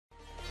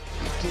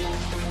ഏവർക്കും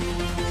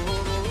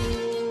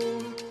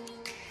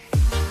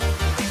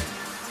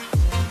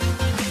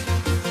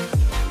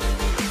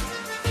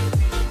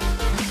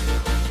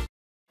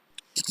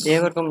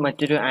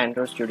മറ്റൊരു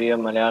Android studio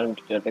Malayalam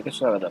ട്യൂട്ടോറിയലിലേക്ക്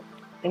സ്വാഗതം.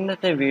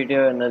 ഇന്നത്തെ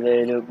വീഡിയോ എന്നത്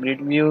ഒരു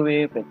ഗ്രിഡ്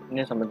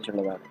വ്യൂവിനെ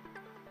സംബന്ധിച്ചുള്ളതാണ്.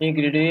 ഈ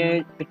ഗ്രിഡ് വ്യൂയെ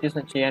പറ്റി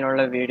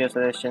ചെയ്യാനുള്ള വീഡിയോ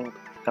സജഷൻ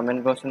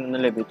കമൻറ്റ് ബോക്സിൽ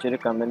നിന്ന് ലഭിച്ചൊരു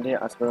കമൻറ്റ്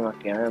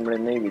ആസ്പദമാക്കിയാണ് നമ്മൾ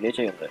ഇന്ന് ഈ വീഡിയോ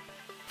ചെയ്യുന്നത്.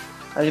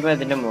 അതിപ്പോൾ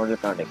അതിൻ്റെ മുകളിൽ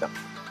കാണിക്കാം.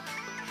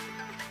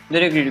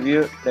 ഇതൊരു ഗ്രിഡ്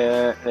വ്യൂ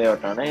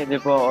ലേഔട്ടാണ്.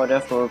 ഇതിപ്പോൾ ഓരോ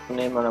ഫ്രൂട്ട്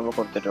നെയിമാണ് നമ്മൾ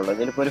കൊടുത്തിട്ടുള്ളത്.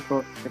 ഇതിലിപ്പോൾ ഒരു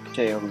ഫ്രൂട്ട് ക്ലിക്ക്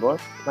ചെയ്യുമ്പോൾ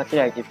മറ്റേ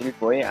ആക്ടിവിറ്റിയിൽ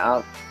പോയി ആ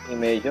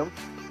ഇമേജും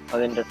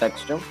അതിൻ്റെ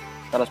ടെക്സ്റ്റും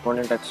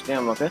കറസ്പോണ്ടിങ് ടെക്സ്റ്റും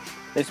നമുക്ക്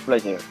ഡിസ്പ്ലേ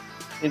ചെയ്യും.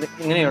 ഇത്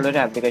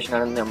ഇങ്ങനെയുള്ളൊരു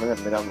ആപ്ലിക്കേഷനാണ് നമ്മൾ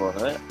നിർമ്മിക്കാൻ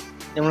പോകുന്നത്.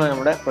 നമ്മൾ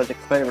നമ്മുടെ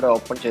പ്രൊജക്ട് ഫയൽ ഇവിടെ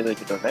ഓപ്പൺ ചെയ്ത്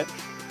വെച്ചിട്ടുണ്ട്.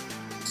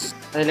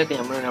 അതിലേക്ക്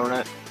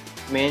നമ്മുടെ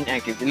മെയിൻ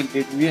ആക്ടിവിറ്റിയിൽ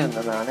ഗ്രിഡ് വ്യൂ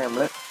എന്നതാണ്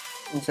നമ്മൾ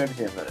ഇൻസേർട്ട്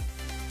ചെയ്യുന്നത്.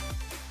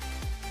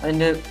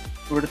 അതിൻ്റെ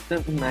ഇവിടുത്തെ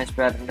മാച്ച്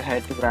പാറ്റേണിൻ്റെ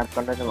ഹൈറ്റ് ഗ്രാഫ്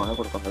കണ്ടന്റുമാണ്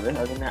കൊടുക്കുന്നത്.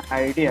 അതിന്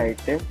ഐ ഡി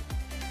ആയിട്ട്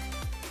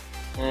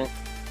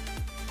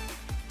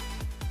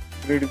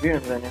ഗ്രിഡ് വ്യൂ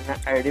എന്ന് തന്നെയാണ്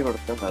ഐ ഡി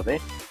കൊടുക്കുന്നത്.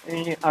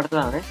 ഇനി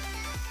അടുത്തതാണ്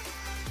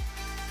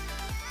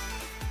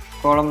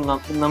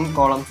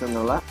കോളംസ്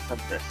എന്നുള്ള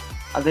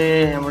അത്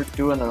നമ്മൾ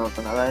 2 എന്നാണ്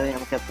നോക്കുന്നത്. അതായത്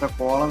നമുക്ക് എത്ര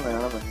കോളം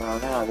വേണം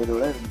എന്നാണ്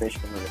അതിലൂടെ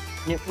ഉദ്ദേശിക്കുന്നത്.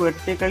 ഇനി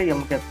വെർട്ടിക്കലി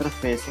നമുക്ക് എത്ര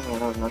സ്പേസിങ്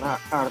വേണം എന്നാണ്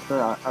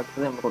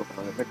അടുത്തത് നമ്മൾ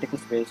കൊടുക്കുന്നത്.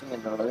 വെർട്ടിക്കൽ സ്പേസിങ്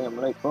എന്നുള്ളത്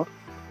നമ്മളിപ്പോൾ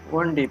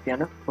 1 dp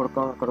ആണ്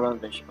കൊടുക്കാൻ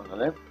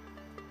ഉദ്ദേശിക്കുന്നത്.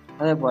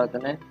 അതേപോലെ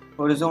തന്നെ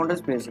ഹൊറിസോണ്ടൽ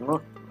സ്പേസിങ്ങും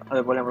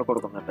അതേപോലെ നമ്മൾ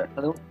കൊടുക്കുന്നുണ്ട്.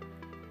 അതും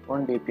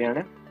 1 dp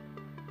ആണ്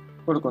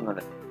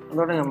കൊടുക്കുന്നത്.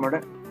 അതോടെ നമ്മുടെ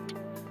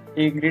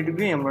ഈ ഗ്രിഡ്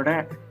വ്യൂ നമ്മുടെ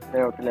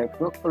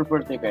ലേഔട്ടിലേക്ക്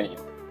ഉൾപ്പെടുത്തി കഴിഞ്ഞു.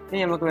 ഇനി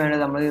നമുക്ക്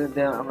വേണ്ടത്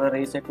നമ്മൾ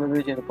റീസൈക്കിൾ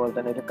വ്യൂ ചെയ്തപോലെ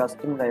തന്നെ ഒരു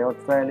കസ്റ്റം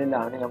ലേഔട്ട്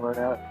ഫയലിലാണ്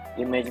നമ്മുടെ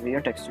ഇമേജ് വ്യൂ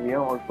ടെക്സ്റ്റ്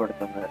വ്യൂ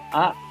ഉൾപ്പെടുത്തുന്നത്.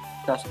 ആ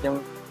കസ്റ്റം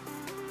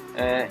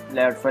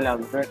ലേഔട്ട് ഫയൽ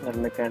നമുക്ക്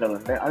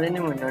നിർമ്മിക്കേണ്ടതുണ്ട്. അതിന്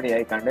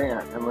മുന്നോടിയായി കണ്ട്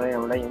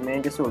നമ്മുടെ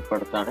ഇമേജസ്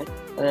ഉൾപ്പെടുത്താണ്.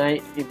 അതിനായി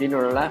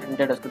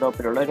എൻ്റെ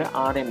ഡെസ്ക്ടോപ്പിലുള്ള ഒരു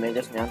 6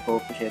 ഇമേജസ് ഞാൻ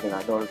കോപ്പി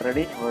ചെയ്തതാണ്.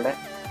 ഓൾറെഡി നമ്മുടെ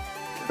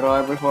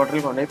ഡ്രോയബിൾ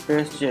ഫോൾഡറിൽ കൊണ്ട്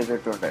പേസ്റ്റ്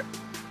ചെയ്തിട്ടുണ്ട്.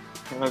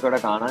 നിങ്ങൾക്കിവിടെ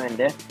കാണാം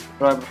എൻ്റെ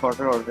ഡ്രോയബിൾ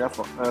ഫോൾഡറിൽ ഓൾറെഡി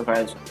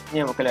ഫയൽസ്. ഇനി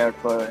നമുക്ക് ലേഔട്ട്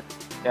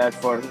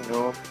ഫോൾഡർ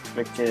ന്യൂ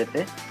ക്ലിക്ക്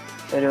ചെയ്തിട്ട്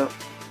ഒരു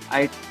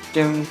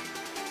ഐറ്റം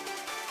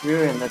വ്യൂ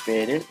എന്ന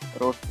പേരിൽ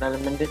റൂട്ട്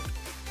എലമെൻറ്റ്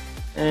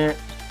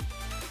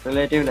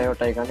റിലേറ്റീവ്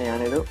ലേഔട്ട് ആയിക്കാണ്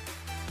ഞാനൊരു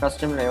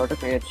കസ്റ്റം ലേഔട്ട്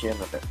ക്രിയേറ്റ്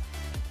ചെയ്യുന്നുണ്ട്.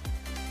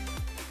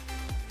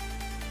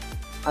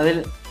 അതിൽ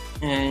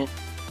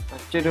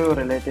മറ്റൊരു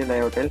റിലേറ്റീവ്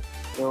ലേഔട്ടിൽ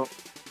ഒരു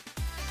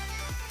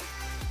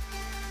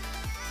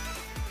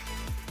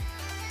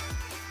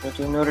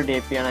 100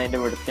 dp ആണ് അതിൻ്റെ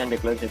വിഡ്ത്ത് ഞാൻ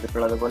ഡിക്ലെയർ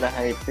ചെയ്തിട്ടുള്ളത്. അതുപോലെ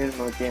ഹൈറ്റ്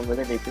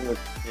 150 dp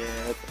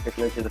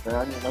ഡിക്ലെയർ ചെയ്തിട്ടുണ്ട്.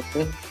 അത്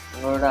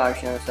നിങ്ങളുടെ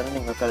ആവശ്യാനുസരണം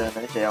നിങ്ങൾക്ക് അത്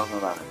തന്നെ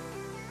ചെയ്യാവുന്നതാണ്.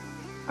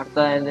 അടുത്ത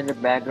ഇതിൻ്റെ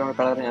ബാക്ക്ഗ്രൗണ്ട്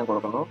കളർ ഞാൻ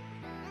കൊടുക്കുന്നു.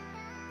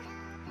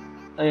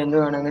 അത് എന്ത്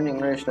വേണമെങ്കിലും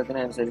നിങ്ങളുടെ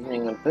ഇഷ്ടത്തിനനുസരിച്ച്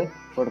നിങ്ങൾക്ക്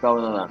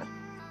കൊടുക്കാവുന്നതാണ്.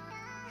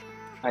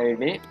 ഐ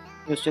ഡി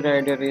ജസ്റ്റ് ഒരു ഐ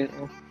ഡി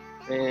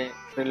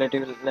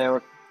റിലേറ്റീവ്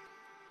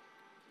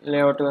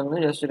ലേഔട്ട് വന്ന്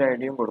ജസ്റ്റ് ഒരു ഐ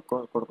ഡിയും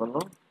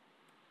കൊടുക്കുന്നു.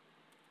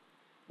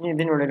 ഇനി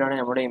ഇതിനുള്ളിലാണ്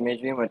നമ്മുടെ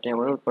ഇമേജ് വ്യൂ മറ്റേ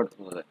നമ്മൾ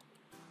ഉൾപ്പെടുത്തുന്നത്.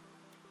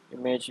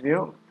 ഇമേജ് വ്യൂ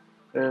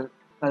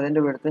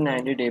അതിൻ്റെ വിഡ്ത്ത്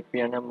 90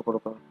 dp ആണ് നമ്മൾ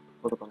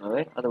കൊടുക്കുന്നത്.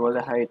 അതുപോലെ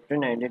ഹൈറ്റ്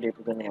 90 dp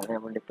തന്നെയാണ്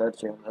നമ്മൾ ഡിക്ലെയർ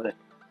ചെയ്യുന്നത്.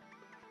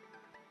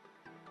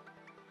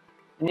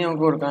 ഇനി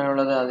നമുക്ക്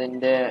കൊടുക്കാനുള്ളത്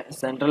അതിൻ്റെ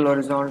സെൻട്രൽ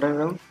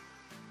ഹൊറിസോണ്ടലും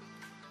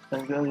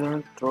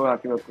ട്രൂ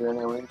ആക്കി വെക്കുകയാണ്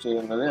നമ്മൾ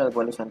ചെയ്യുന്നത്.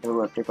 അതുപോലെ സെൻട്രൽ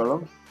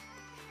വെർട്ടിക്കലും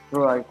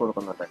ട്രൂ ആക്കി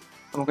കൊടുക്കുന്നുണ്ട്.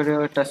 നമുക്കൊരു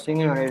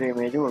ടെസ്റ്റിങ്ങിന് വേണ്ടി ഒരു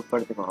ഇമേജ്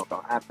ഉൾപ്പെടുത്തി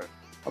നോക്കാം. ആപ്പിൾ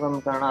അപ്പോൾ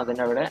നമുക്ക് കാണാം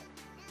അതിൻ്റെ അവിടെ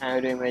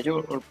ഒരു ഇമേജ്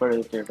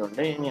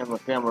ഉൾപ്പെടുത്തിയിട്ടുണ്ട്. ഇനി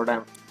നമുക്ക് നമ്മുടെ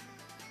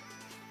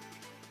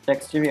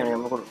ടെക്സ്റ്റ് വ്യൂ ആണ്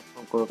നമ്മൾ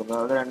കൊടുക്കുന്നത്.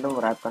 അത് രണ്ടും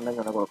റാപ്പ്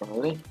കണ്ടന്റ് ആണ്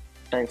കൊടുക്കുന്നത്.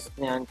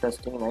 ടെക്സ്റ്റ് ഞാൻ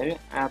ടെസ്റ്റിങ്ങിനായി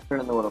ആപ്പിൾ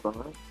എന്ന്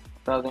കൊടുക്കുന്നു.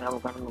 അപ്പോൾ അത്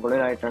നമുക്ക്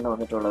മുകളിലായിട്ടാണ്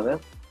വന്നിട്ടുള്ളത്.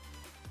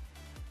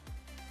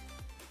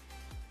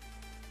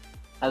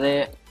 അത്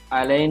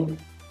അലൈൻ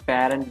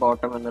പാരന്റ്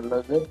ബോട്ടം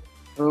എന്നുള്ളത്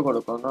ട്രൂ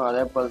കൊടുക്കുന്നു.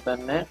 അതേപോലെ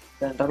തന്നെ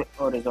സെൻട്രൽ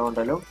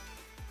ഹൊറിസോണ്ടലും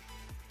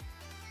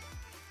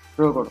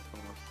ട്രൂ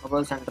കൊടുക്കുന്നു. അപ്പോൾ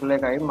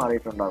സെൻട്രലിലേക്കായി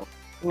മാറിയിട്ടുണ്ടാകും.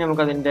 ഇനി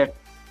നമുക്കതിൻ്റെ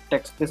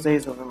ടെക്സ്റ്റ്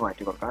സൈസ് ഒന്ന്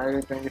മാറ്റി കൊടുക്കാം. അതായത്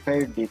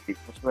 25 dp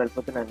കുറച്ച്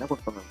വലുപ്പത്തിൽ തന്നെ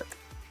കൊടുക്കുന്നുണ്ട്.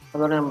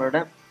 അതുപോലെ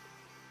നമ്മളുടെ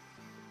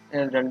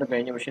 2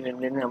 കഴിഞ്ഞ പക്ഷേ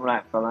ഇതിന് നമ്മൾ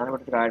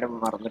പ്രധാനപ്പെട്ട കാര്യം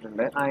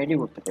മറന്നിട്ടുണ്ട്. ഐ ഡി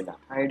കൊടുത്തിട്ടില്ല.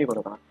 ഐ ഡി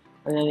കൊടുക്കണം.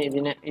 അത്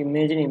ഞാൻ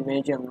ഇമേജിന്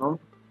ഇമേജ് എന്നും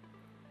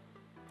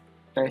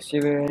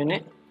ടെക്സ്റ്റ് വ്യൂവിന്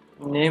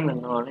നെയിം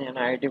എന്നുമാണ് ഞാൻ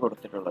ഐ ഡി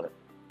കൊടുത്തിട്ടുള്ളത്.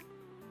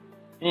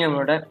 ഇനി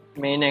നമ്മുടെ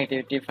main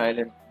activity file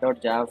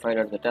 .java file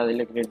എടുത്തിട്ട് അതിൽ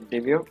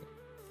ഗ്രിഡ് വ്യൂ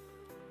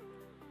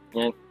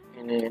ഞാൻ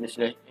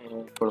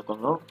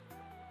കൊടുക്കുന്നു.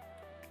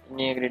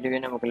 ഇനി ഗ്രിഡ് വ്യൂ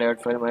നമുക്ക്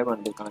ലേഔട്ട് ഫയലുമായി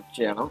കണക്ട്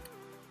ചെയ്യണം.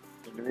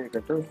 ഗ്രിഡ് വ്യൂ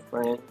ഇട്ടിട്ട്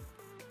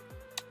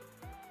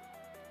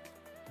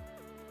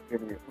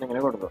ഗ്രിഡ് വ്യൂ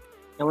ഇങ്ങനെ കൊടുക്കും.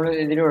 നമ്മൾ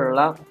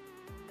ഇതിലുള്ള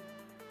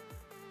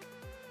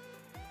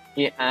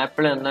ഈ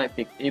ആപ്പിൾ എന്ന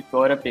ഈ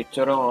ഓരോ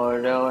പിക്ചറും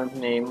ഓരോ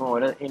നെയിമും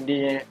ഓരോ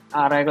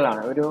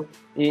അറേകളാണ്.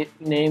 ഈ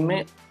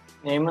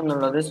നെയിം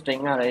എന്നുള്ളത്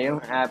സ്ട്രിങ് അറേയും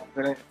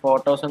ആപ്പിൾ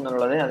ഫോട്ടോസ്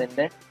എന്നുള്ളത്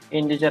അതിൻ്റെ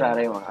ഇൻറ്റിജർ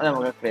അറേയുമാണ്. അത്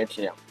നമുക്ക് ക്രിയേറ്റ്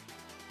ചെയ്യാം.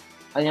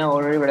 അത് ഞാൻ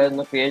ഓൾറെഡി ഇവിടെ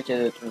ഒന്ന് ക്രിയേറ്റ്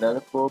ചെയ്തിട്ടുണ്ട്. അത്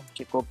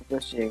കോപ്പി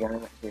പേസ്റ്റ് ചെയ്യുകയാണ്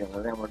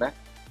ചെയ്യുന്നത്. നമ്മുടെ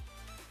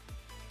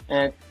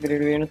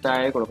ഗ്രിഡ് വ്യൂവിന്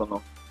താഴെ കൊടുക്കുന്നു.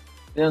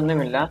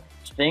 ഇതൊന്നുമില്ല,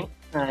 സ്ട്രിങ്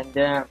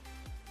അതിൻ്റെ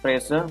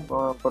സ്പേസ്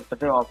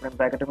കൊടുത്തിട്ട് ഓപ്പണിംഗ്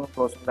ബ്രാക്കറ്റും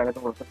ക്ലോസിംഗ്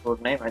ബ്രാക്കറ്റും കൊടുത്ത്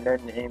ഫ്രൂട്ട് നെയിം അതിൻ്റെ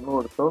നെയിം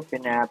കൊടുത്തു,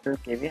 പിന്നെ ആപ്പിൾ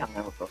കിവി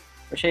അങ്ങനെ കൊടുത്തു.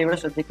 പക്ഷേ ഇവിടെ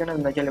ശ്രദ്ധിക്കണം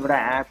എന്താ വെച്ചാൽ ഇവിടെ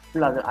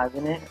ആപ്പിൾ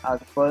അതിന്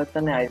അതുപോലെ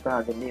തന്നെ ആയിരിക്കും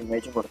അതിൻ്റെ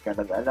ഇമേജും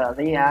കൊടുക്കേണ്ടത്. അല്ല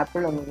അത് ഈ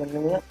ആപ്പിൾ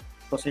എന്നുള്ളത്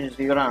പൊസിഷൻ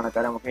 0 ആണ്.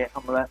 കാരണം നമുക്ക്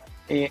നമ്മളെ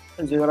ഈ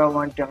 0,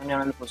 1, 2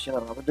 അങ്ങനെയാണെങ്കിൽ പൊസിഷൻ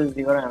തുടങ്ങും. അപ്പോൾ ഇത്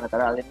 0 ആണ്.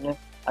 കാരണം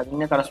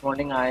അതിന്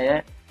കറസ്പോണ്ടിങ് ആയ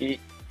ഈ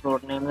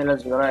ഫ്രൂട്ട് നെയിമിലുള്ള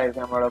 0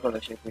 ആയിരിക്കും നമ്മളവിടെ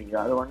പ്രദർശിപ്പിക്കുക.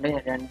 അതുകൊണ്ട്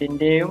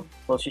രണ്ടിൻ്റെയും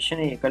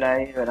പൊസിഷൻ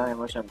ഈക്വലായി വരാൻ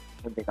നമ്മൾ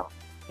ശ്രദ്ധിക്കണം.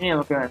 ഇനി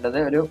നമുക്ക് വേണ്ടത്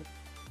ഒരു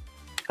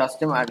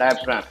കസ്റ്റം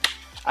അഡാപ്റ്ററാണ്.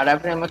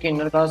 അഡാപ്റ്റർ നമുക്ക്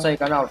inner class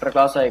ആയിക്കാണ്ട് outer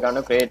class ആയിക്കാണ്ട്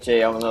create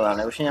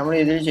ചെയ്യാവുന്നതാണ്. പക്ഷെ നമ്മൾ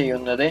ഇതിൽ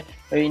ചെയ്യുന്നത്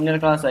ഒരു ഇന്നർ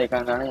ക്ലാസ്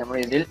ആയിക്കാണ്ടാണ് നമ്മൾ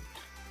ഇതിൽ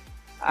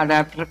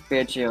അഡാപ്റ്റർ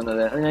ക്രിയേറ്റ്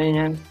ചെയ്യുന്നത്. അതിനായി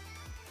ഞാൻ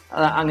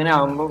അങ്ങനെ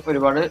ആകുമ്പോൾ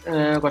ഒരുപാട്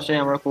കുറച്ച്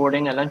നമ്മുടെ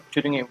കോഡിങ് എല്ലാം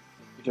ചുരുങ്ങും.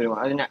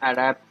 അതിന്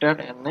അഡാപ്റ്റർ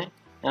എന്ന്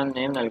ഞാൻ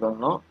നെയിം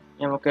നൽകുന്നു.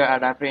 നമുക്ക്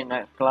അഡാപ്റ്റർ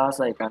ഇന്നർ ക്ലാസ്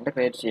ആയിക്കാണ്ട്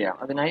ക്രിയേറ്റ് ചെയ്യാം.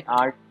 അതിനായി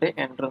ആൾട്ട്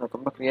എൻ്റർ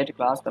നിൽക്കുമ്പോൾ ക്രിയേറ്റ്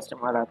ക്ലാസ് കസ്റ്റം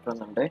അഡാപ്റ്റർ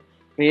എന്നുണ്ട്.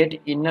 Create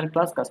inner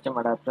class custom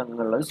adapter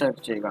എന്നുള്ളത്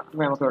സെലക്ട് ചെയ്യുക.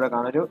 അപ്പോൾ നമുക്ക് ഇവിടെ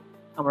കാണൊരു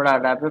നമ്മുടെ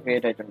അഡാപ്റ്റർ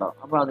ക്രിയേറ്റ് ആയിട്ടുണ്ടാവും.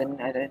 അപ്പോൾ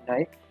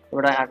അതിനായി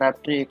ഇവിടെ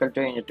അഡാപ്റ്റർ ഈക്വൽ ടു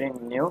കഴിഞ്ഞിട്ട്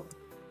ന്യൂ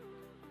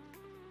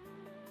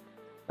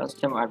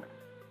കസ്റ്റം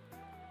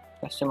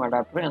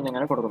അഡാപ്റ്റർ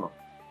എന്നിങ്ങനെ കൊടുക്കുന്നു.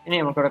 ഇനി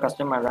നമുക്കിവിടെ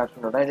കസ്റ്റം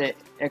അഡാപ്റ്ററിലൂടെ ഒരു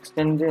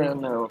എക്സ്റ്റെൻഡ്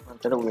എന്ന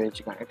മെത്തേഡ്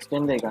ഉപയോഗിച്ചിരിക്കണം.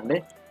 എക്സ്റ്റെൻഡ് ചെയ്യിക്കാണ്ട്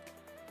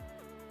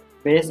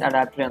ബേസ്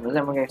അഡാപ്റ്റർ എന്നത്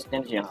നമുക്ക്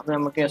എക്സ്റ്റെൻഡ് ചെയ്യണം. അപ്പോൾ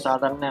നമുക്ക്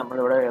സാധാരണ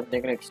നമ്മളിവിടെ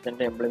എന്തെങ്കിലും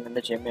എക്സ്റ്റെൻഡ്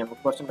ഇംപ്ലിമെൻറ്റ് ചെയ്യുമ്പോൾ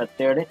നമുക്ക് കുറച്ച്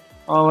മെത്തേഡ്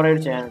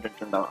ഓവർറൈഡ്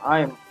ചെയ്യാനായിട്ടുണ്ടാവും. ആ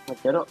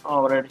മെത്തേഡ്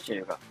ഓവർറൈഡ്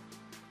ചെയ്യുക.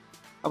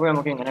 അപ്പോൾ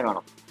നമുക്ക് ഇങ്ങനെ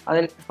കാണാം.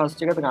 അതിൽ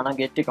ഫസ്റ്റ് കാണാം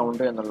ഗെറ്റ്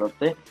കൗണ്ട്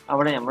എന്നുള്ളത്.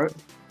 അവിടെ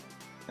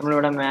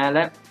നമ്മളിവിടെ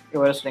മേലെ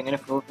ഒരു സ്ട്രിങ്ങിന്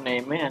fruit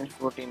name and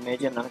fruit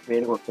image എന്നാണ്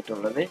പേര്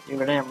കൊടുത്തിട്ടുള്ളത്.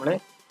 ഇവിടെ നമ്മൾ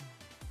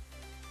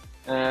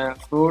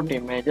ഫ്രൂട്ട്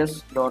ഇമേജസ്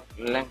ഡോട്ട്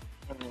ലെങ്ത്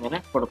എന്നിങ്ങനെ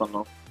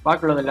കൊടുക്കുന്നു.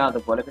 ബാക്കിയുള്ളതെല്ലാം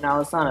അതുപോലെ. പിന്നെ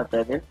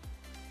അവസാനത്തേതിൽ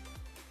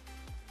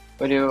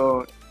ഒരു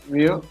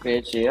വ്യൂ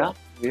ക്രിയേറ്റ് ചെയ്യുക.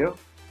 വ്യൂ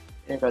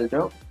ഈക്വൽ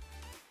ടു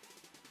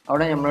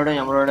അവിടെ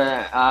നമ്മളുടെ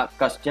ആ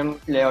കസ്റ്റം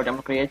ലേഔട്ട്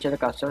നമ്മൾ ക്രിയേറ്റ് ചെയ്ത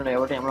കസ്റ്റം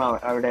ലേഔട്ട് നമ്മൾ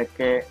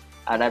അവിടെയൊക്കെ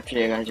അഡാപ്റ്റ്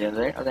ചെയ്യുകയാണ്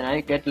ചെയ്യുന്നത്. അതിനായി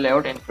get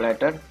layout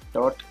inflator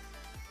dot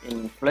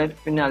inflate.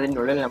 പിന്നെ അതിൻ്റെ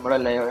ഉള്ളിൽ നമ്മുടെ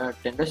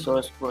ലേഔട്ടിൻ്റെ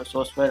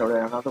സോഴ്സ് ഫയൽ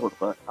ഉള്ളതാണ് അത്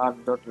കൊടുക്കുക.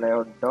 Dot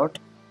layout dot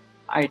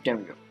item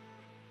view.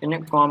 പിന്നെ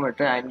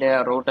കോമിട്ട് അതിൻ്റെ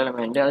റൂട്ട്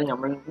എലമെൻറ്റ് അത്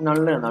നമ്മൾ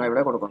നള്ള് എന്നാണ്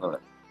ഇവിടെ കൊടുക്കുന്നത്.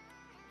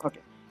 ഓക്കെ.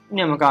 ഇനി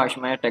നമുക്ക്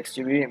ആവശ്യമായ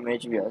ടെക്സ്റ്റ് വ്യൂ,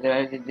 ഇമേജ് വ്യൂ,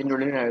 അതായത് ഇതിൻ്റെ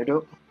ഉള്ളിൽ ഒരു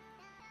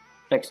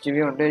ടെക്സ്റ്റ്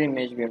വ്യൂ ഉണ്ട്, ഒരു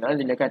ഇമേജ് വ്യൂ ഉണ്ട്,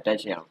 അതിലേക്ക്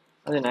അറ്റാച്ച് ചെയ്യണം.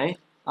 അതിനായി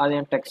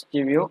ആദ്യം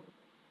ടെക്സ്റ്റ് വ്യൂ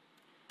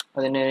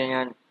അതിന്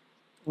ഞാൻ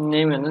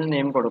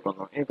നെയിം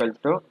കൊടുക്കുന്നു. ഈക്വൽ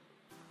ടു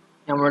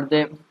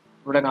നമ്മളുടെ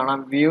ഇവിടെ കാണാം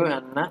വ്യൂ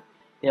എന്ന,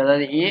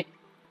 അതായത് ഈ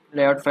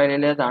ലേഔട്ട്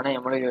ഫയലിലേതാണ്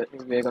നമ്മൾ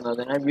ഉപയോഗിക്കുന്നത്.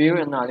 അതിനായി വ്യൂ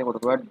എന്ന് ആദ്യം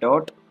കൊടുക്കുക.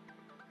 Dot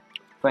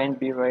find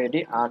BYD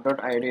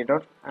r.id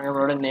dot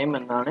നമ്മളുടെ നെയിം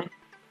എന്നാണ്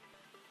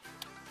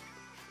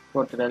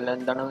കൊടുത്തിട്ടില്ല.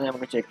 എന്താണെന്ന്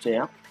നമുക്ക് ചെക്ക്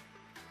ചെയ്യാം.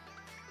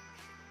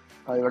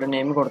 അതിവിടെ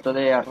നെയിം കൊടുത്തത്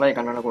എററായി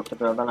കണ്ടാണ്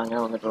കൊടുത്തിട്ടുള്ളത്. അതാണ് അങ്ങനെ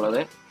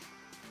വന്നിട്ടുള്ളത്.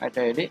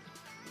 ID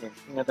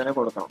ഇങ്ങനെ തന്നെ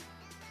കൊടുക്കണം.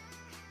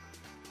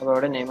 അപ്പോൾ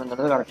ഇവിടെ നെയിം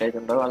എന്നുള്ളത് കറക്റ്റ്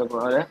ആയിട്ടുണ്ടാവും.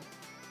 അതുപോലെ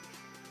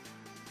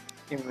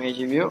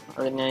ഇമേജ് വ്യൂ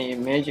അതിന്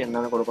ഇമേജ്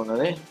എന്നാണ്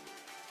കൊടുക്കുന്നത്.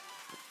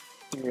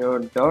 View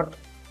dot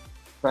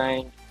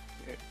find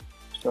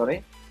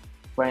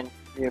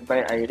view by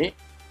ID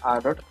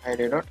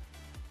r.id dot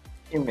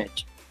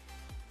image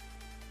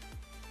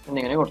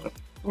എന്നിങ്ങനെ കൊടുക്കും.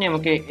 ഇനി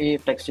നമുക്ക് ഈ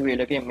ടെക്സ്റ്റ്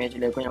വ്യൂയിലേക്ക്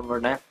ഇമേജിലേക്ക്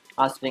നമ്മളുടെ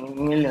ആ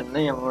സ്ട്രിങ്ങിൽ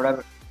നിന്ന്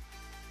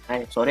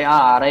ആ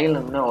അറയിൽ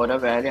നിന്ന് ഓരോ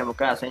വാല്യൂ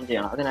നമുക്ക് അസൈൻ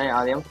ചെയ്യണം. അതിനായി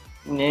ആദ്യം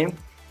നെയിം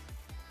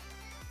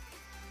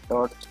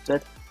ഡോട്ട്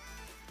സെറ്റ്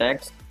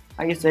ടെക്സ്റ്റ്.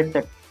 ഈ സെറ്റ്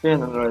ടെക്സ്റ്റ്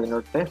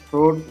എന്നുള്ളതിനോട്ട്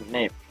ഫ്രൂട്ട്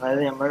നെയിം,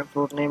 അതായത് നമ്മൾ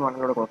ഫ്രൂട്ട് നെയിം ആണ്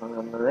ഇവിടെ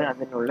കൊടുക്കുന്നത്.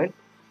 അതിനുള്ളിൽ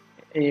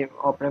ഈ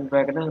ഓപ്പണിംഗ്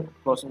ബ്രാക്കറ്റ്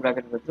ക്ലോസിംഗ്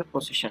ബ്രാക്കറ്റ് വെച്ച്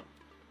പൊസിഷൻ,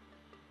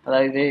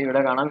 അതായത് ഇവിടെ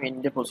കാണാം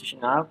ഇൻ്റെ പൊസിഷൻ,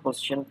 ആ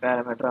പൊസിഷൻ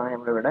പാരാമീറ്റർ ആണ്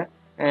നമ്മളിവിടെ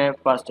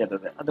പാസ്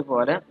ചെയ്തത്.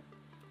 അതുപോലെ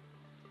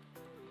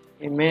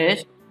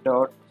ഇമേജ്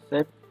ഡോട്ട്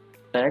സെറ്റ്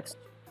ടെക്സ്റ്റ്,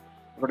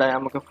 ഇവിടെ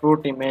നമുക്ക്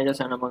ഫ്രൂട്ട് ഇമേജസ്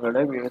ആണ്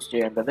നമ്മളുടെ യൂസ്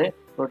ചെയ്യേണ്ടത്.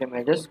 ഫ്രൂട്ട്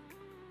ഇമേജസ്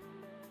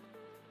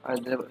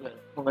അത്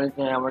മുകളിൽ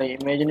നമ്മുടെ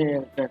ഇമേജിന്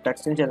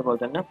ടെക്സ്റ്റിന് ചെയ്ത പോലെ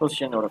തന്നെ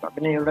പൊസിഷൻ കൊടുക്കാം.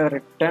 പിന്നെ ഇവിടെ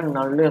റിട്ടേൺ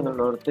നള്ള്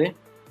എന്നുള്ളിടത്ത്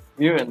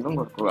വ്യൂ എന്നും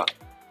കൊടുക്കുക.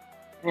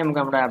 ഇനി നമുക്ക്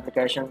നമ്മുടെ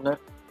ആപ്ലിക്കേഷനിൽ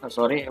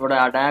ഇവിടെ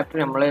അഡാപ്റ്റർ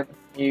നമ്മൾ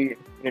ഈ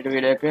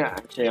GridViewലേക്ക്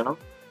ചെയ്യണം.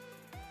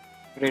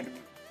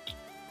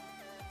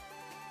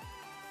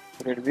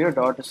 GridView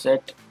ഡോട്ട്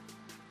സെറ്റ്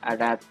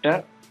അഡാപ്റ്റർ,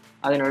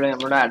 അതിനുള്ള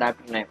നമ്മുടെ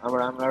അഡാപ്റ്റർ നെയിം,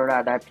 അവിടെ നമ്മളിവിടെ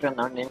അഡാപ്റ്റർ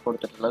എന്നാണ് നെയിം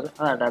കൊടുത്തിട്ടുള്ളത്.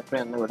 അത് അഡാപ്റ്റർ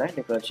എന്ന് ഇവിടെ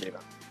ഡിക്ലെയർ ചെയ്യുക.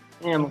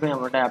 ഇനി നമുക്ക്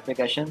നമ്മുടെ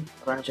ആപ്ലിക്കേഷൻ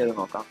റൺ ചെയ്ത്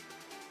നോക്കാം.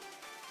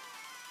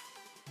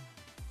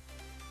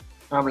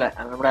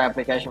 നമ്മുടെ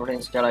ആപ്ലിക്കേഷൻ ഇവിടെ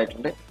ഇൻസ്റ്റാൾ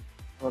ആയിട്ടുണ്ട്.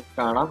 നമുക്ക്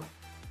കാണാം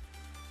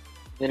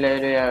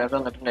ഇതിലൊരു എറർ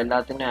വന്നിട്ടുണ്ട്.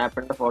 എല്ലാത്തിനും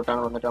ആപ്പിൻ്റെ ഫോട്ടോ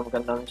ആണ് വന്നിട്ട് നമുക്ക്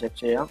എന്താണെന്ന് ചെക്ക്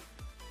ചെയ്യാം.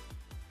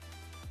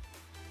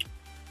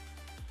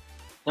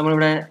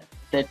 നമ്മളിവിടെ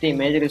സെറ്റ്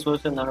ഇമേജ്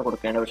റിസോഴ്സ് എന്നാണ്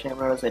കൊടുക്കേണ്ടത്. പക്ഷേ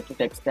നമ്മളിവിടെ സെറ്റ്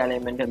ടെക്സ്റ്റ്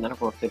അലൈൻമെൻറ്റ് എന്നാണ്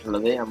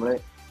കൊടുത്തിട്ടുള്ളത്. നമ്മൾ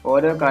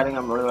ഓരോ കാര്യം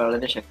നമ്മൾ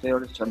വളരെ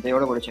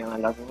ശ്രദ്ധയോടെ കൂടി ചെയ്യണം.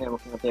 അല്ലാതെ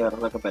നമുക്ക് ഇന്നത്തെ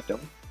എററൊക്കെ പറ്റും.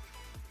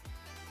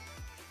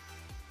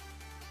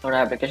 നമ്മുടെ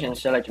ആപ്ലിക്കേഷൻ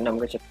ഇൻസ്റ്റാൾ ആയിട്ടുണ്ട്.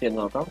 നമുക്ക് ചെക്ക് ചെയ്ത്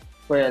നോക്കാം.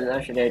 ഇപ്പോൾ എല്ലാം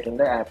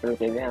ശരിയായിട്ടുണ്ട്. ആപ്പിൾ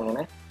TV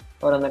അങ്ങനെ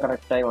ഓരോന്ന്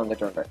കറക്റ്റായി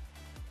വന്നിട്ടുണ്ട്.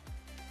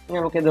 ഇനി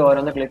നമുക്കിത്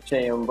ഓരോന്ന് ക്ലിക്ക്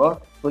ചെയ്യുമ്പോൾ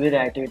പുതിയൊരു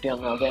ആക്ടിവിറ്റി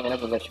വന്ന് നമുക്ക് എങ്ങനെ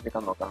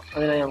പ്രദർശിപ്പിക്കാൻ നോക്കാം.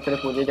 അതിനായി നമുക്കൊരു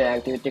പുതിയൊരു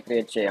ആക്ടിവിറ്റി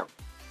ക്രിയേറ്റ് ചെയ്യാം.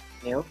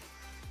 ന്യൂ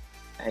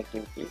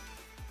ആക്ടിവിറ്റി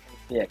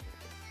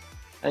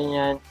അത്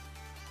ഞാൻ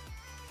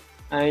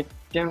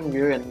ഐറ്റം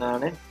വ്യൂ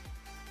എന്നാണ്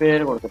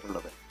പേര്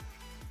കൊടുത്തിട്ടുള്ളത്.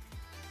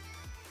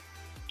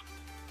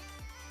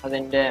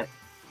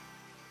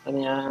 അത്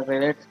ഞാൻ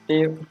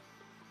റിലേറ്റീവ്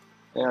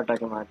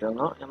ലേഔട്ടാക്കി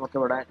മാറ്റുന്നു.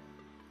 നമുക്കിവിടെ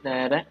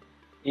നേരെ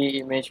ഈ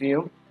ഇമേജ്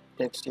വ്യൂവും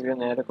ടെക്സ്റ്റ് വ്യൂ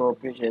നേരെ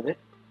കോപ്പി ചെയ്ത്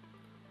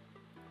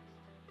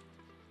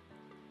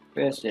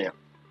പേസ്റ്റ് ചെയ്യാം.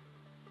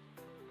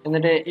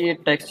 എന്നിട്ട് ഈ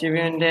ടെക്സ്റ്റ്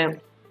വ്യൂവിൻ്റെ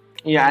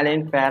ഈ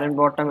അലൈൻ പാരന്റ്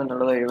ബോട്ടം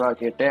എന്നുള്ളത്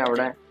ഒഴിവാക്കിയിട്ട്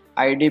അവിടെ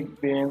ID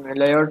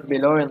ലേഔട്ട്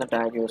ബിലോ എന്ന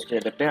ടാഗ് യൂസ്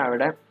ചെയ്തിട്ട്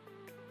അവിടെ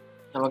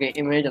നമുക്ക്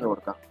ഇമേജ് എന്ന്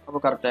കൊടുക്കാം. അപ്പോൾ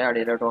കറക്റ്റായി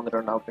അടിയിലോട്ട്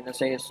വന്നിട്ടുണ്ടാവും. പിന്നെ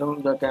സൈസും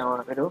ഇതൊക്കെ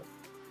ഒരു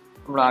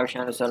നമ്മുടെ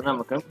ആവശ്യാനുസരണം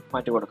നമുക്ക്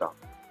മാറ്റി കൊടുക്കാം.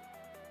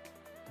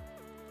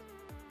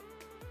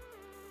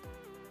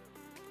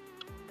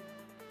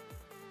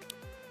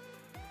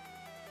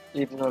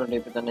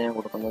 DP തന്നെ ഞാൻ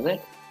കൊടുക്കുന്നത്.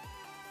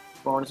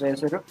 ഫോണ്ട്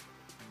സൈസ് ഒരു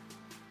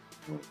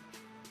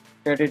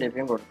 30 dp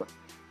കൊടുക്കും.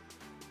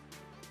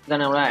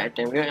 ഇതാണ് നമ്മുടെ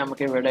ഐറ്റം വ്യൂ.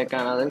 നമുക്ക്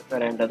ഇവിടേക്കാണ് അത്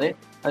വരേണ്ടത്.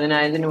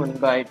 അതിന്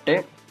മുൻപായിട്ട്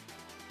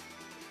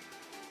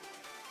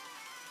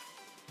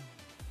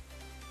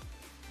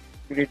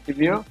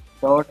GridView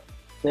dot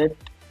set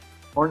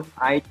on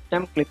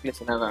item click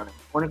listener ആണ്.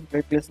 on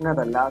click listener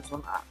അല്ല,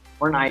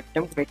 on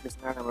item click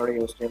listener നമ്മളോട്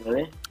യൂസ്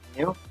ചെയ്യുന്നത്.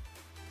 new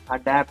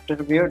adapter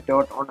view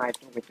dot on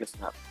item click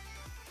listener.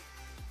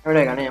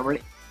 ഇവിടേക്കാണ് നമ്മൾ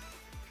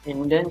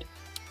indent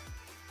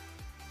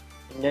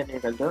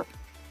equal to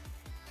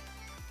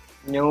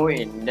new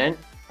indent.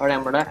 അവിടെ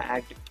നമ്മുടെ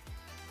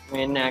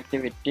മെയിൻ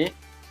ആക്ടിവിറ്റി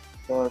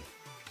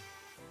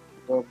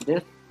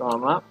this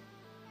കോമ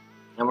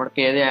നമ്മൾക്ക്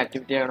ഏത്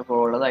ആക്ടിവിറ്റിയാണ്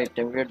പോകുള്ളത്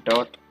item view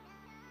dot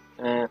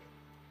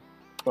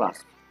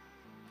class.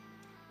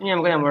 ഇനി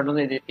നമുക്ക്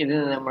നമ്മളുടെ ഇത്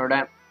നമ്മളുടെ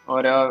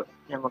ഓരോ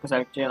നമുക്ക്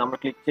സെലക്ട് ചെയ്യാം. നമ്മൾ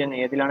ക്ലിക്ക്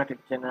ചെയ്യുന്ന ഏതിലാണ്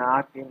ക്ലിക്ക് ചെയ്യുന്നത് ആ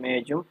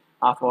ഇമേജും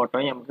ആ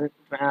ഫോട്ടോയും നമുക്ക്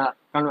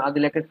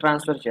അതിലേക്ക്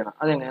ട്രാൻസ്ഫർ ചെയ്യണം.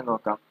 അതെങ്ങനെ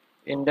നോക്കാം.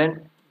 ഇൻഡന്റ്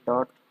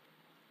ഡോട്ട്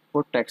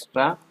പുട്ട്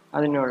എക്സ്ട്രാ,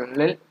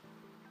 അതിനുള്ളിൽ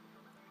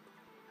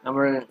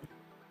നമ്മൾ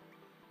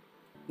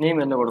നെയിം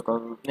എന്ന്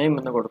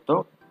കൊടുത്തു.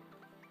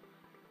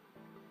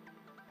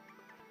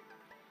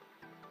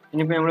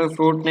 ഇനിയിപ്പോൾ നമ്മൾ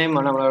ഫ്രൂട്ട് നെയിം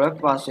ആണ് നമ്മളിവിടെ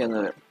പാസ്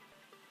ചെയ്യുന്നത്.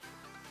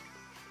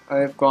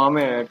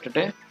 കോമ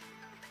ഇട്ടിട്ട്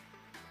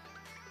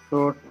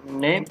ഫ്രൂട്ട്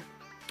നെയിം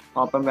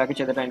ഓപ്പൺ ബാക്ക്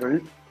ചെയ്തിട്ട് അതിൻ്റെ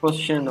ഉള്ളിൽ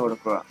പൊസിഷൻ എന്ന്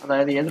കൊടുക്കുക.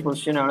 അതായത് ഏത്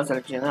പൊസിഷനാണ്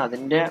സെലക്ട് ചെയ്യുന്നത്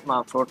അതിൻ്റെ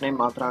ഫ്രൂട്ട് നെയിം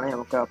മാത്രമാണ്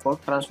നമുക്ക് അപ്പോൾ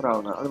ട്രാൻസ്ഫർ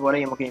ആവുന്നത്. അതുപോലെ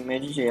നമുക്ക്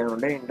ഇമേജ്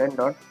ചെയ്യാനുണ്ട്. ഇൻഡന്റ്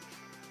ഡോട്ട്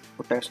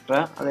പുട്ട് എക്സ്ട്രാ,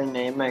 അതിന്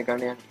നെയിം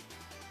ആയിക്കാണ്ട് ഞാൻ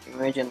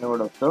ഇമേജ് എന്ന്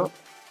കൊടുത്തു.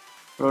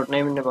 ഫ്രൂട്ട്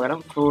നെയിമിൻ്റെ പകരം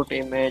ഫ്രൂട്ട്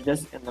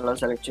ഇമേജസ് എന്നുള്ളത്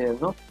സെലക്ട്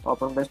ചെയ്യുന്നു.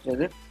 ഓപ്പൺ ബാക്ക്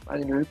ചെയ്ത്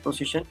അതിൻ്റെ ഉള്ളിൽ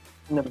പൊസിഷൻ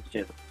എന്ന് ക്ലിക്ക്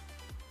ചെയ്തു.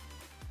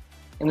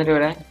 എന്നിട്ട്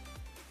ഇവിടെ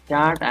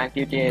സ്റ്റാർട്ട്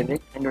ആക്ടിവിറ്റി ചെയ്ത്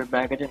അതിൻ്റെ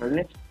ബ്രാക്കറ്റിനുള്ളിൽ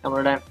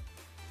നമ്മുടെ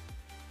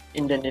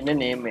ഇൻഡന്റിൻ്റെ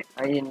നെയിം,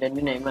 ഈ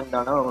ഇൻഡന്റ് നെയിം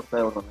എന്താണോ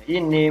കൊടുക്കുന്നത്. ഈ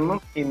നെയിമും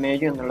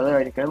ഇമേജും എന്നുള്ളത്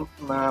ഒരിക്കലും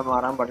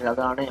മാറാൻ പാടില്ല.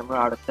 അതാണ്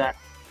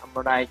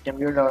നമ്മുടെ ഐറ്റം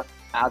വ്യൂ,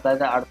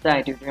 അതായത് അടുത്ത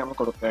ആക്ടിവിറ്റി നമ്മൾ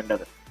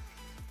കൊടുക്കേണ്ടത്.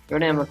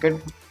 ഇവിടെ നമുക്ക്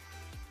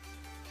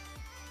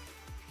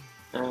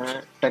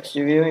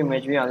ടെക്സ്റ്റ് വ്യൂ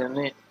ഇമേജ് വ്യൂ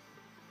അതൊന്ന്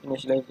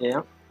ഇനിഷ്യലൈസ്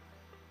ചെയ്യാം.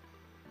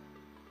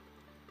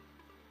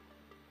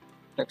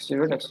 ടെക്സ്റ്റ്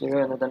വ്യൂ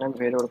എന്ന് തന്നെ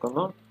പേര്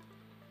കൊടുക്കുന്നു.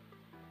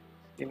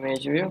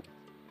 ഇമേജ് വ്യൂ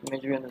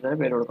എന്ന് തന്നെ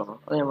പേര് കൊടുക്കുന്നു.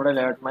 അത് നമ്മുടെ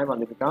ലേഔട്ടുമായി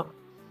ബന്ധിപ്പിക്കാം.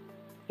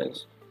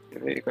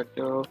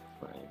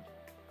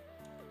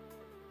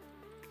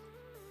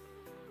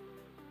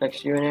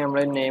 ടെക്സ്റ്റ് വ്യൂവിന്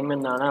നമ്മുടെ നെയിം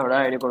എന്നാണ് അവിടെ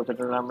ID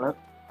കൊടുത്തിട്ടുള്ളത്. നമ്മൾ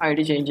ID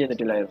ചേഞ്ച്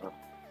ചെയ്തിട്ടില്ലായിരുന്നു.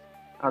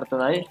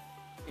 അടുത്തതായി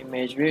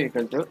ഇമേജ് വ്യൂ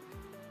ഈക്വൽ ടു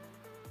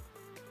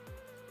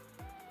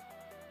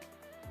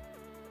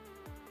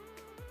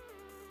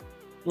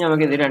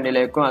നമുക്ക് ഇത്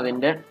രണ്ടിലേക്കും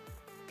അതിൻ്റെ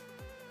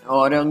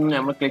ഓരോന്നും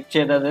നമ്മൾ ക്ലിക്ക്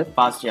ചെയ്തത്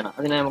പാസ് ചെയ്യണം.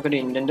 അതിന് നമുക്കൊരു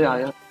ഇൻഡന്റ്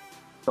ആദ്യം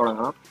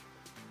തുടങ്ങണം.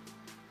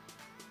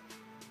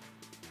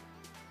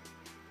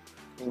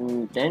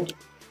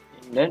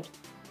 Indent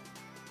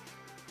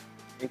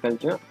equal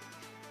to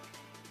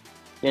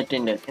get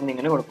indent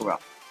എന്നിങ്ങനെ കൊടുക്കുക.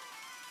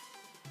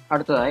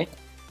 അടുത്തതായി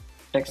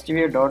text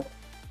view dot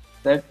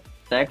set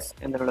text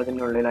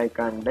എന്നുള്ളതിനുള്ളിലായി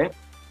കണ്ട്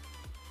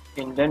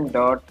indent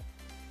dot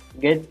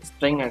get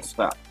string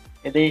extra.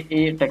 ഇത് ഈ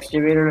ടെക്സ്റ്റ്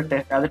വ്യൂവിലുള്ള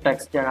അത്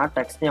ടെക്സ്റ്റ് ആണ്. ആ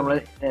ടെക്സ്റ്റ് നമ്മൾ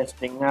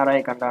സ്ട്രിങ്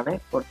ആറായി കണ്ടാണ്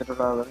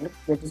കൊടുത്തിട്ടുള്ളത്.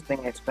 ഗെറ്റ്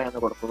സ്ട്രിങ് എക്സ്ട്രാ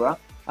എന്ന് കൊടുക്കുക.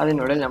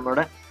 അതിനുള്ളിൽ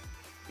നമ്മുടെ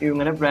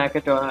ഇങ്ങനെ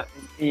ബ്രാക്കറ്റ്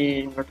ഈ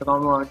ഇൻവെർട്ടഡ്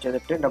കോമ ഓൺ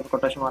ചെയ്തിട്ട് ഡബിൾ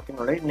കൊട്ടേഷൻ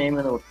മാർക്കിനുള്ളിൽ നെയിം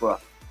എന്ന് കൊടുക്കുക.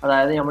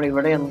 അതായത് നമ്മൾ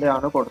ഇവിടെ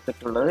എന്താണ്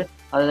കൊടുത്തിട്ടുള്ളത്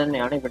അത്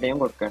തന്നെയാണ് ഇവിടെയും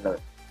കൊടുക്കേണ്ടത്.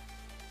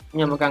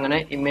 ഇനി നമുക്ക് അങ്ങനെ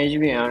ഇമേജ്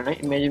വ്യൂ ആണ്.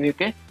 ഇമേജ്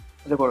വ്യൂക്ക്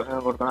ഇത്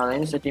കൊടുക്കണം.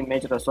 അതായത് സെറ്റ്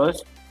ഇമേജ്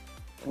റിസോഴ്സ്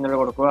എന്നുള്ളത്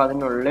കൊടുക്കുക.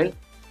 അതിനുള്ളിൽ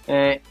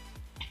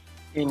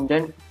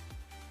ഇൻഡന്റ്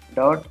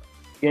ഡോട്ട്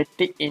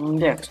ഗെറ്റ്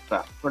ഇൻഡ് എക്സ്ട്രാ.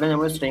 ഇവിടെ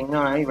നമ്മൾ സ്ട്രിങ്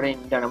ആണ്, ഇവിടെ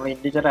ഇൻഡ് ആണ്. നമ്മൾ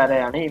ഇൻഡിജർ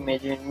അറേയാണ്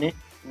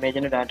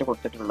ഇമേജിൻ്റെ ഡാറ്റ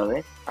കൊടുത്തിട്ടുള്ളത്.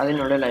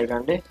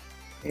 അതിനുള്ളിലായിക്കാണ്ട്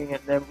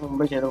ഇങ്ങനത്തെ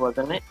മുമ്പ് ചെയ്ത പോലെ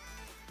തന്നെ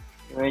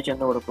ഇമേജ്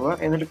എന്ന് കൊടുക്കുക.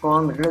 എന്നിട്ട്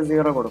കോമൻറ്റിൽ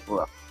 0 കൊടുക്കുക.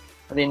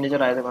 അത്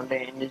ഇൻഡിജർ ആയതുകൊണ്ട്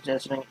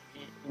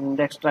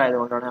ഇൻഡ് എക്സ്ട്രാ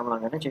ആയതുകൊണ്ടാണ് നമ്മൾ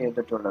അങ്ങനെ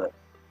ചെയ്തിട്ടുള്ളത്.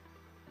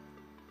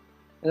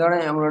 ഇതോടെ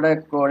നമ്മളുടെ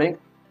കോഡിങ്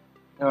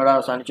ഇവിടെ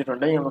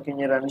അവസാനിച്ചിട്ടുണ്ട്. നമുക്ക്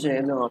ഇനി റൺ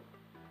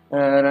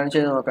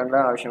ചെയ്ത് നോക്കേണ്ട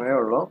ആവശ്യമേ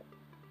ഉള്ളൂ.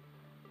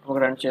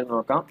 നമുക്ക് റൺ ചെയ്ത്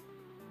നോക്കാം.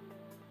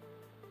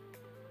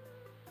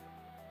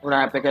 ഇവിടെ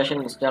ആപ്ലിക്കേഷൻ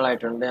ഇൻസ്റ്റാൾ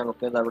ആയിട്ടുണ്ട്.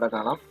 നമുക്ക് ഇത് അവിടെ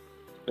കാണാം.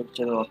 ക്ലിക്ക്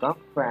ചെയ്ത് നോക്കാം.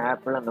 ഇപ്പോൾ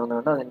ആപ്പിൾ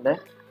എന്നുകൊണ്ട് അതിൻ്റെ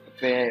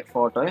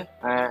ഫോട്ടോ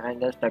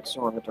അതിൻ്റെ ടെക്സ്റ്റ്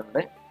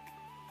വന്നിട്ടുണ്ട്.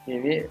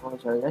 കിവി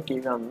കഴിഞ്ഞാൽ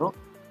കിവി വന്നു,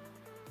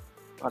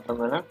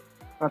 വാട്ടർമെലൺ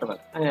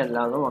അങ്ങനെ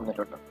എല്ലാതും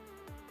വന്നിട്ടുണ്ട്.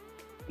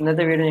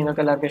 ഇന്നത്തെ വീഡിയോ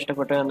നിങ്ങൾക്ക് എല്ലാവർക്കും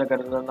ഇഷ്ടപ്പെട്ടു എന്ന്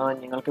കരുതുന്നു.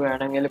 നിങ്ങൾക്ക്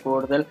വേണമെങ്കിൽ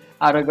കൂടുതൽ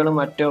അറകളും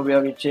മറ്റും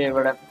ഉപയോഗിച്ച്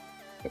ഇവിടെ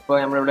ഇപ്പോൾ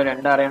നമ്മളിവിടെ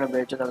 2 അറയാണ്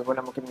ഉപയോഗിച്ചത്. അതുപോലെ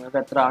നിങ്ങൾക്ക്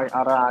എത്ര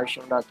അറ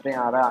ആവശ്യമുണ്ടോ അത്രയും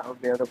അറ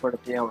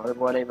ഉപയോഗപ്പെടുത്തിയും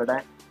അതുപോലെ ഇവിടെ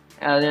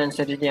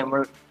അതിനനുസരിച്ച്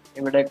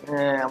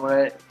നമ്മൾ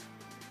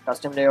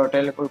കസ്റ്റം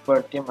ലേഔട്ടിൽ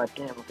ഉൾപ്പെടുത്തിയും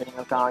മറ്റും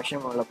നിങ്ങൾക്ക്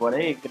ആവശ്യമുള്ള പോലെ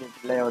ഈ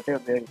ഗ്രിഡ് ലേഔട്ട്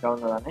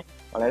ഉപയോഗിക്കാവുന്നതാണ്.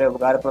 വളരെ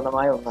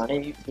ഉപകാരപ്രദമായ ഒന്നാണ്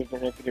ഈ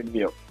ഗ്രിഡ്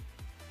വ്യൂ.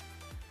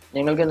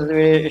 നിങ്ങൾക്ക് ഇന്നത്തെ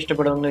വീഡിയോ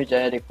ഇഷ്ടപ്പെടുമെന്ന്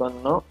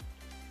വിചാരിക്കുന്നു.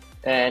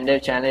 എൻ്റെ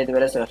ചാനൽ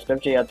ഇതുവരെ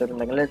സബ്സ്ക്രൈബ്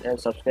ചെയ്യാത്തവരുണ്ടെങ്കിൽ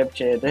സബ്സ്ക്രൈബ്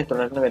ചെയ്ത്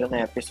തുടർന്ന് വരുന്ന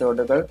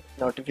എപ്പിസോഡുകൾ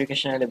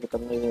നോട്ടിഫിക്കേഷൻ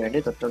ലഭിക്കുന്നതിന്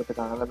വേണ്ടി തൊട്ടടുത്ത്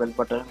കാണുന്ന ബെൽ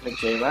ബട്ടൺ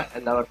ക്ലിക്ക് ചെയ്യുക.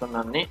 എല്ലാവർക്കും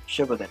നന്ദി,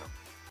 ശുഭദിനം.